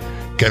fee,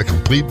 get a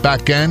complete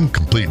back end,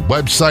 complete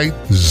website,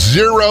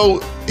 0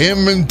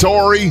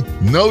 inventory,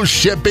 no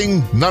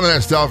shipping, none of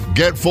that stuff.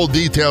 Get full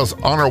details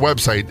on our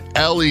website,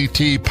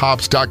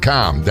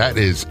 letpops.com. That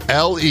is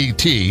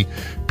letpops.com.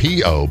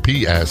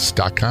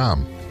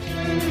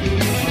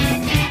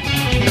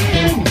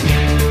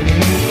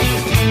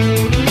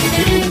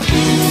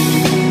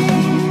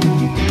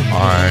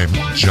 I'm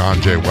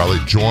John J. Welly,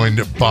 joined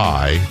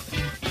by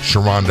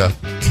Sharonda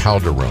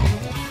Calderon.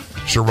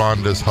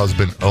 Sharonda's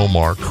husband,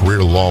 Omar,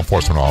 career law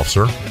enforcement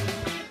officer,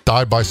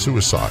 died by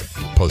suicide,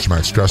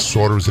 Post-traumatic stress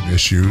disorder is an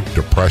issue,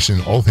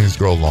 depression, all things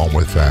go along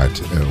with that.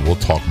 And we'll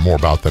talk more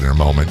about that in a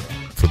moment.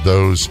 For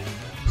those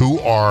who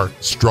are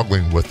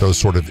struggling with those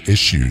sort of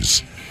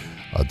issues,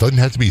 doesn't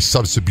have to be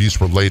substance abuse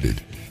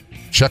related.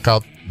 Check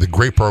out the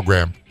great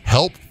program,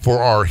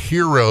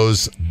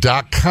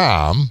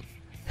 helpforourheroes.com.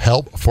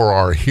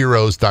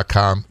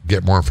 Helpforourheroes.com.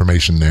 Get more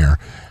information there.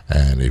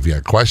 And if you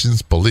have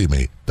questions, believe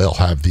me, they'll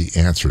have the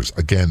answers.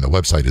 Again, the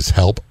website is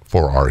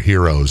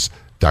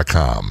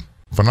helpforourheroes.com.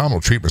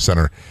 Phenomenal treatment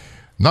center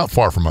not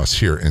far from us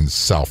here in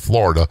South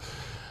Florida,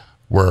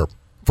 where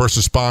first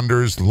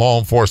responders, law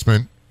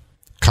enforcement,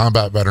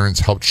 combat veterans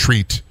help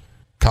treat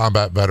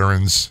combat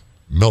veterans,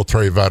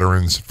 military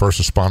veterans,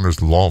 first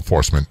responders, law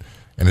enforcement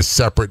in a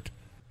separate,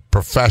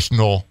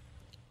 professional,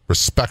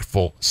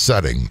 respectful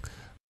setting.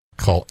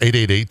 Call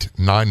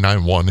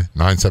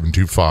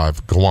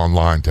 888-991-9725. Go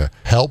online to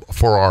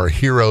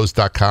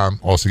helpforourheroes.com.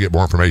 Also get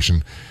more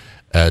information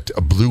at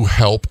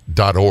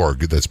bluehelp.org.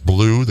 That's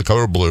blue, the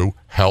color blue,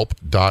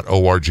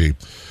 help.org.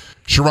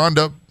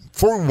 Sharonda,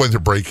 before we went to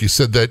break, you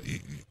said that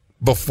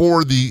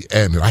before the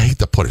end, and I hate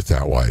to put it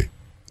that way,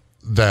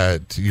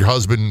 that your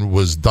husband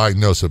was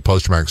diagnosed with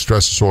post-traumatic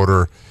stress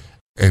disorder,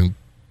 and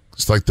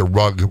it's like the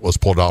rug was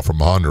pulled out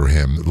from under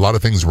him. A lot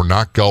of things were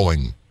not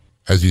going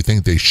as you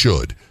think they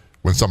should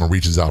when someone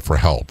reaches out for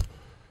help.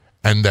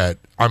 And that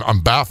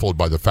I'm baffled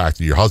by the fact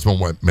that your husband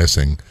went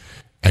missing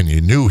and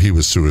you knew he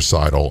was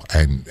suicidal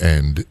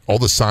and all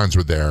the signs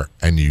were there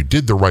and you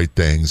did the right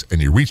things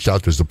and you reached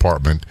out to his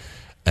department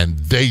and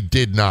they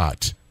did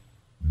not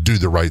do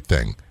the right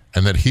thing,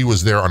 and that he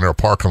was there on their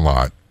parking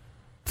lot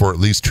for at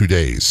least 2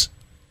 days.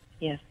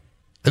 Yes.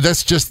 And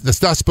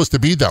that's not supposed to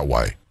be that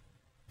way.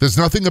 There's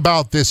nothing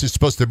about this is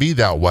supposed to be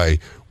that way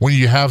when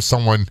you have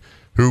someone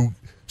who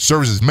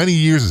serves as many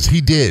years as he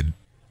did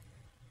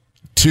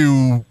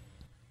to,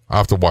 I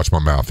have to watch my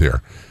mouth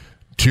here,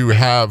 to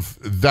have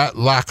that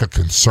lack of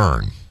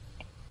concern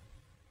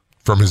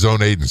from his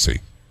own agency.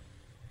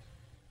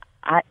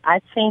 I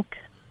think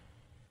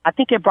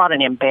it brought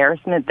an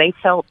embarrassment. They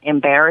felt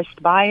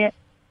embarrassed by it.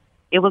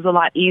 It was a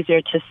lot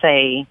easier to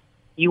say,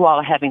 you all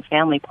are having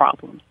family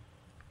problems,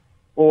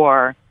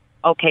 or,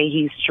 okay,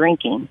 he's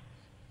drinking.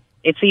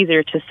 It's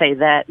easier to say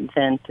that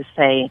than to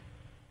say,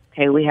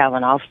 okay, we have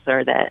an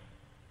officer that,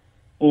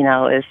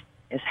 is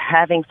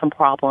having some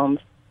problems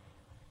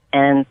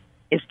and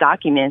it's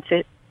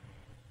documented.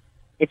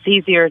 It's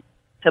easier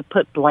to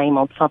put blame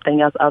on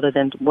something else other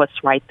than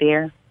what's right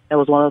there. That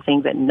was one of the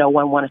things that no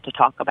one wanted to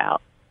talk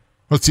about.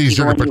 It's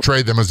easier to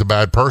portray them as a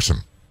bad person.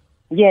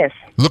 Yes.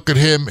 Look at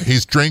him.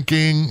 He's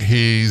drinking.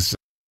 He's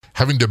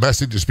having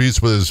domestic disputes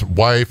with his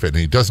wife, and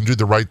he doesn't do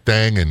the right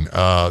thing. And,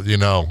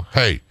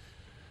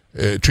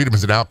 treat him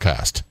as an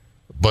outcast.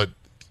 But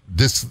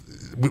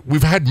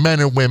we've had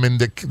men and women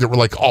that were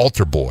like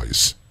altar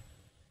boys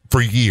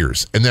for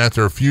years. And then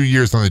after a few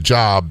years on the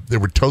job, they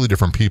were totally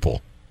different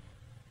people.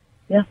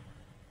 Yeah.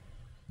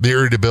 The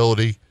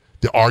irritability,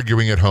 the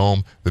arguing at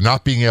home, the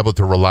not being able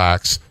to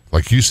relax.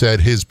 Like you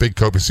said, his big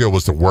coping skill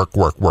was to work.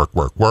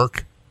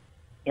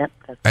 Yep.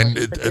 That's and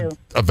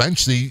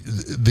eventually,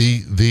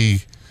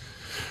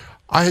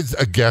 I had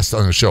a guest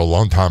on the show a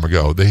long time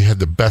ago. They had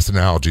the best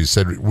analogy.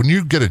 Said, when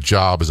you get a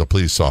job as a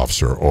police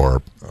officer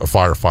or a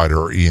firefighter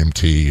or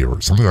EMT or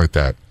something like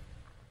that,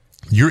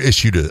 you're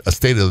issued a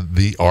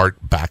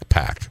state-of-the-art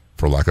backpack,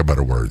 for lack of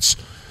better words.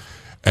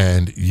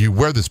 And you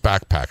wear this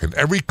backpack, and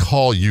every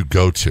call you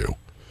go to,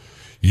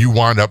 you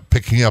wind up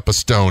picking up a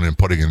stone and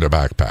putting it in the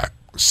backpack.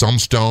 Some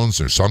stones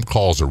or some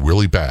calls are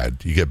really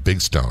bad. You get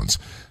big stones.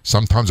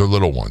 Sometimes they're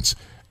little ones.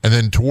 And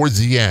then towards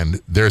the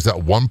end, there's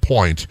that one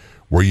point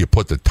where you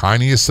put the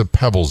tiniest of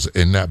pebbles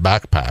in that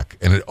backpack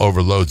and it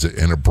overloads it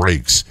and it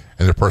breaks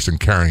and the person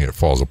carrying it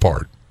falls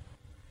apart.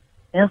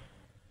 Yeah.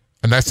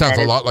 And that sounds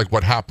a lot like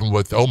what happened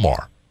with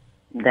Omar.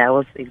 That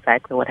was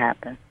exactly what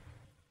happened.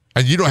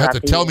 And you don't have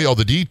to tell me all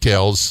the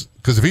details,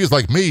 because if he was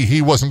like me,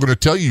 he wasn't going to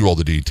tell you all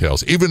the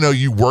details. Even though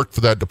you worked for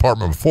that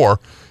department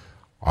before,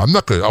 I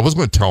wasn't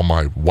going to tell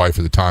my wife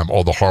at the time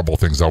all the horrible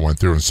things I went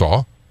through and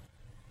saw.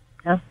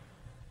 Yeah.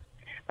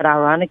 But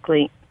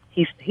ironically,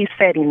 he's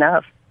fed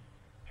enough.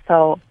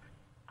 So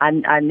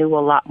I knew a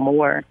lot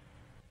more.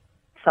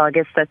 So I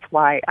guess that's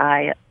why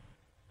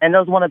and that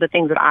was one of the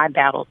things that I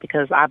battled,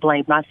 because I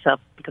blamed myself,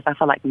 because I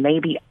felt like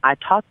maybe I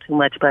talked too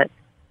much, but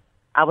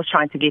I was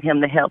trying to get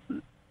him the help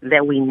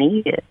that we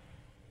needed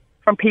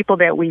from people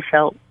that we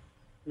felt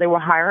they were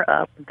higher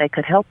up, they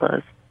could help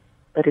us.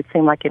 But it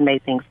seemed like it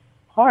made things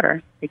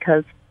harder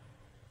because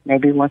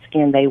maybe, once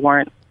again, they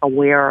weren't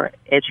aware or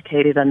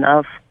educated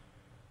enough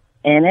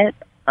in it,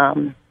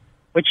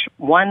 which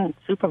one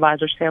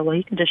supervisor said, well,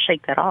 he can just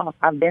shake that off.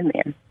 I've been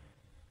there.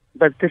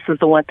 But this is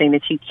the one thing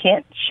that you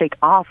can't shake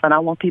off, and I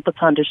want people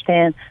to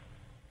understand,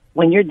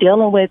 when you're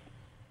dealing with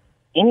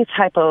any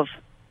type of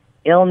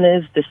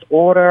illness,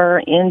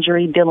 disorder,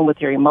 injury, dealing with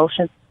your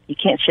emotions, you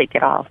can't shake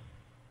it off.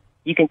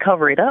 You can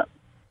cover it up,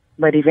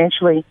 but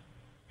eventually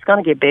it's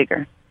going to get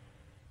bigger,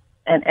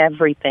 and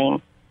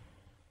everything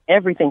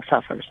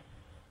suffers.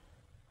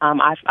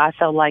 I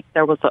felt like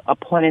there was a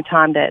point in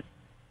time that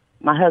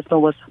my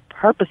husband was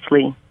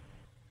purposely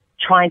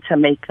trying to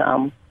make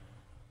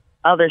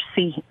others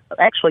see,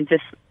 actually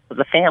just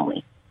the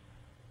family,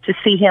 to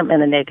see him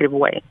in a negative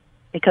way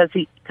because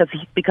he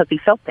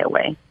felt that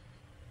way.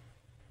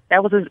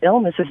 That was his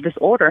illness, his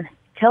disorder,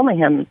 telling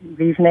him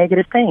these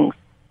negative things.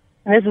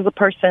 And this is a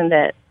person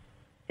that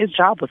his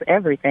job was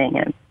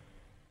everything,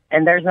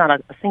 and there's not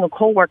a single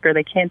coworker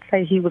that can't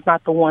say he was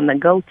not the one to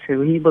go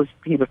to. He was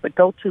the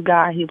go-to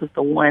guy. He was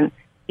the one.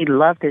 He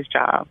loved his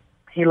job.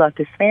 He loved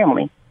his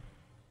family.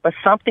 But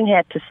something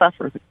had to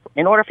suffer.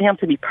 In order for him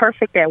to be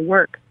perfect at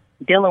work,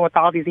 dealing with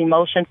all these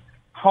emotions,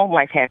 home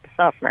life had to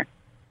suffer.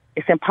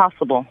 It's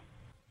impossible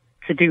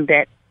to do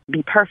that,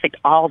 be perfect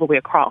all the way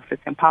across.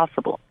 It's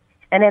impossible.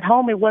 And at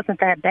home, it wasn't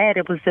that bad.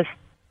 It was just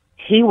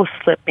he was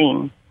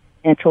slipping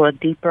into a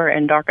deeper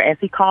and darker, as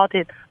he called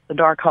it, the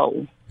dark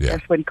hole. Yeah.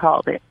 That's what he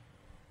called it.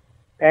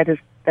 That's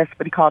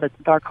what he called it,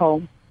 the dark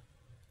hole.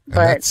 And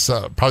that's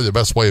probably the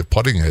best way of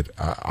putting it.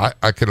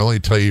 I can only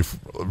tell you,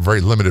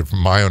 very limited from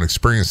my own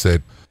experience,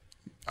 that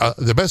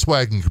the best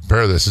way I can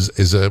compare this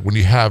is when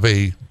you have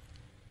an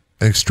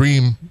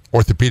extreme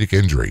orthopedic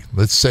injury.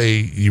 Let's say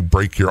you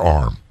break your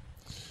arm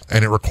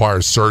and it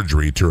requires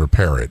surgery to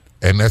repair it.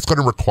 And that's going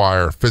to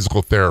require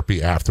physical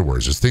therapy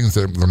afterwards. There's things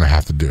that I'm going to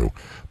have to do.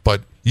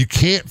 But you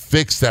can't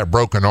fix that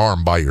broken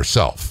arm by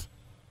yourself.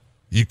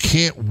 You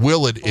can't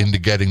will it into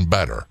getting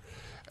better.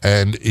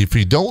 And if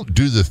you don't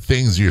do the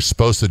things you're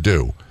supposed to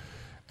do,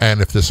 and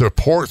if the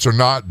supports are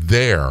not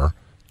there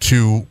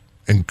to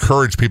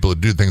encourage people to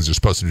do things they're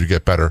supposed to do to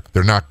get better,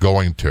 they're not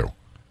going to.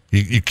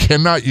 You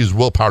cannot use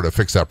willpower to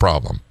fix that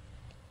problem.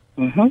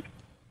 Mm-hmm.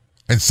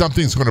 And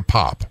something's going to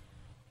pop.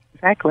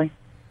 Exactly.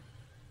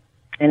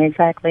 And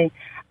exactly,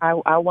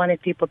 I wanted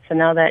people to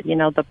know that,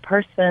 the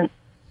person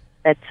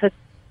that took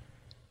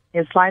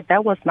his life,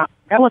 that wasn't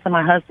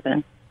my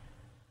husband.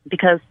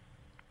 Because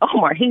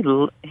Omar, he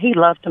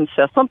loved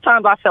himself.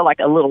 Sometimes I felt like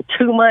a little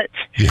too much.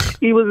 Yeah.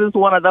 He was just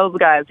one of those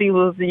guys. He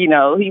was, he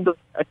was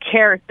a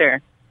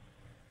character.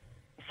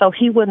 So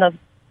he wouldn't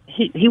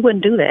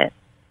do that.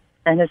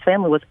 And his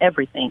family was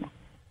everything.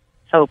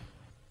 So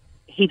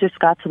he just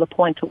got to the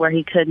point to where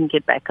he couldn't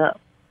get back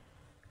up.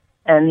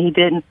 And he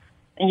didn't.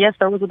 And yes,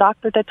 there was a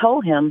doctor that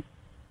told him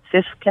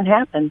this can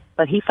happen,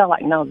 but he felt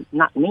like, no,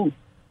 not me.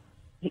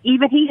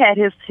 Even he had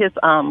his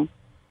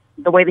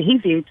the way that he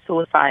viewed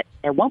suicide.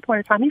 At one point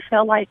in time, he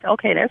felt like,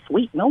 okay, that's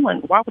weak.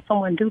 Why would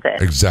someone do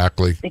that?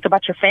 Exactly. Think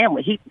about your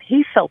family.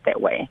 He felt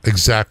that way.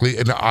 Exactly.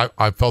 And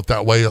I felt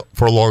that way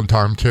for a long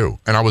time too.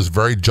 And I was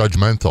very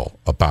judgmental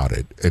about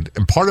it.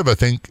 And part of, I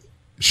think,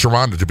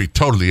 Sharonda, to be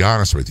totally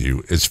honest with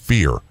you, is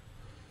fear.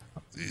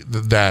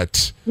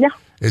 That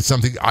it's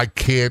something I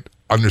can't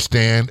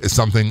understand. It's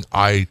something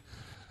I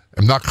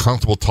am not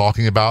comfortable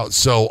talking about.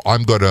 So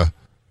I'm going to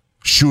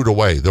shoot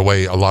away the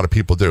way a lot of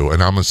people do.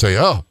 And I'm going to say,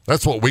 oh,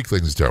 that's what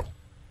weaklings do.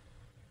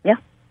 Yeah.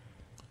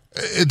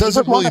 It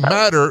doesn't really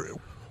matter.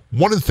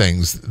 One of the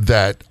things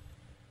that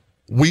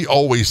we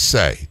always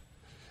say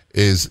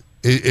is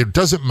it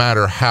doesn't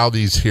matter how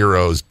these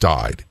heroes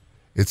died.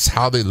 It's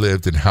how they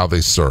lived and how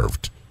they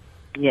served.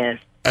 Yes.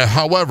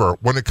 However,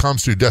 when it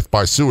comes to death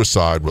by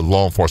suicide with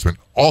law enforcement,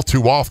 all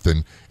too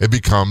often it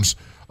becomes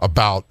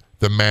about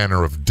the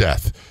manner of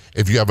death.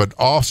 If you have an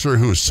officer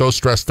who is so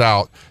stressed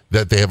out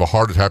that they have a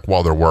heart attack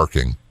while they're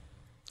working,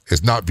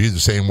 it's not viewed the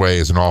same way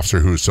as an officer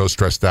who is so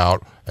stressed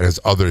out and has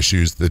other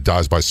issues that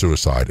dies by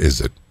suicide, is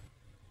it?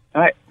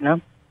 All right, no.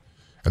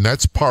 And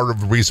that's part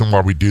of the reason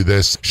why we do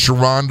this.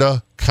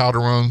 Sharonda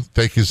Calderon,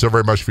 thank you so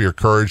very much for your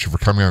courage, for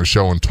coming on the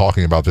show and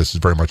talking about this. Is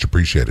very much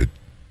appreciated.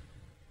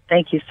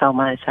 Thank you so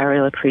much. I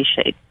really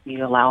appreciate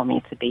you allowing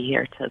me to be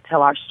here to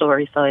tell our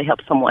story so it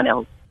helps someone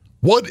else.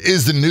 What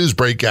is the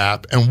Newsbreak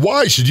app, and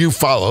why should you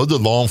follow the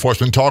Law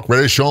Enforcement Talk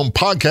Radio Show and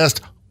podcast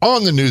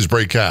on the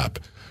Newsbreak app?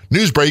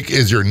 Newsbreak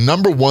is your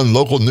 #1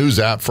 local news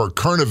app for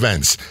current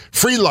events,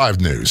 free live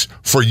news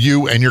for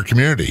you and your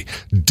community.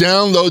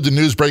 Download the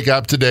Newsbreak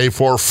app today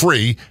for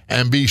free,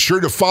 and be sure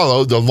to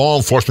follow the Law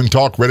Enforcement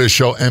Talk Radio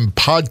Show and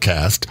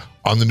podcast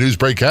on the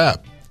Newsbreak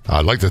app.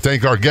 I'd like to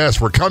thank our guests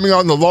for coming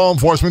on the Law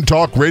Enforcement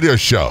Talk Radio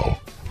Show.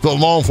 The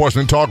Law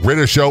Enforcement Talk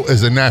Radio Show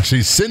is a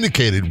nationally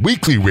syndicated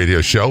weekly radio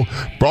show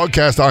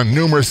broadcast on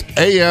numerous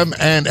AM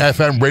and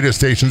FM radio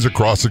stations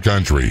across the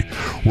country.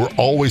 We're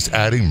always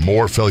adding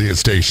more affiliate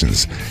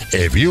stations.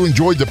 If you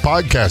enjoyed the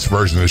podcast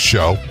version of the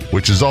show,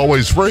 which is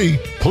always free,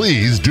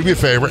 please do me a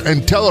favor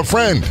and tell a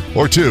friend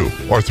or two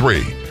or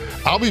three.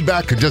 I'll be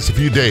back in just a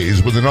few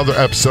days with another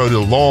episode of the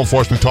Law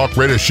Enforcement Talk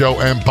Radio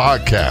Show and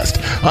podcast.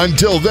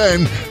 Until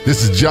then,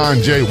 this is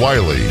John J.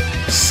 Wiley.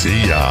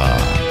 See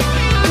ya.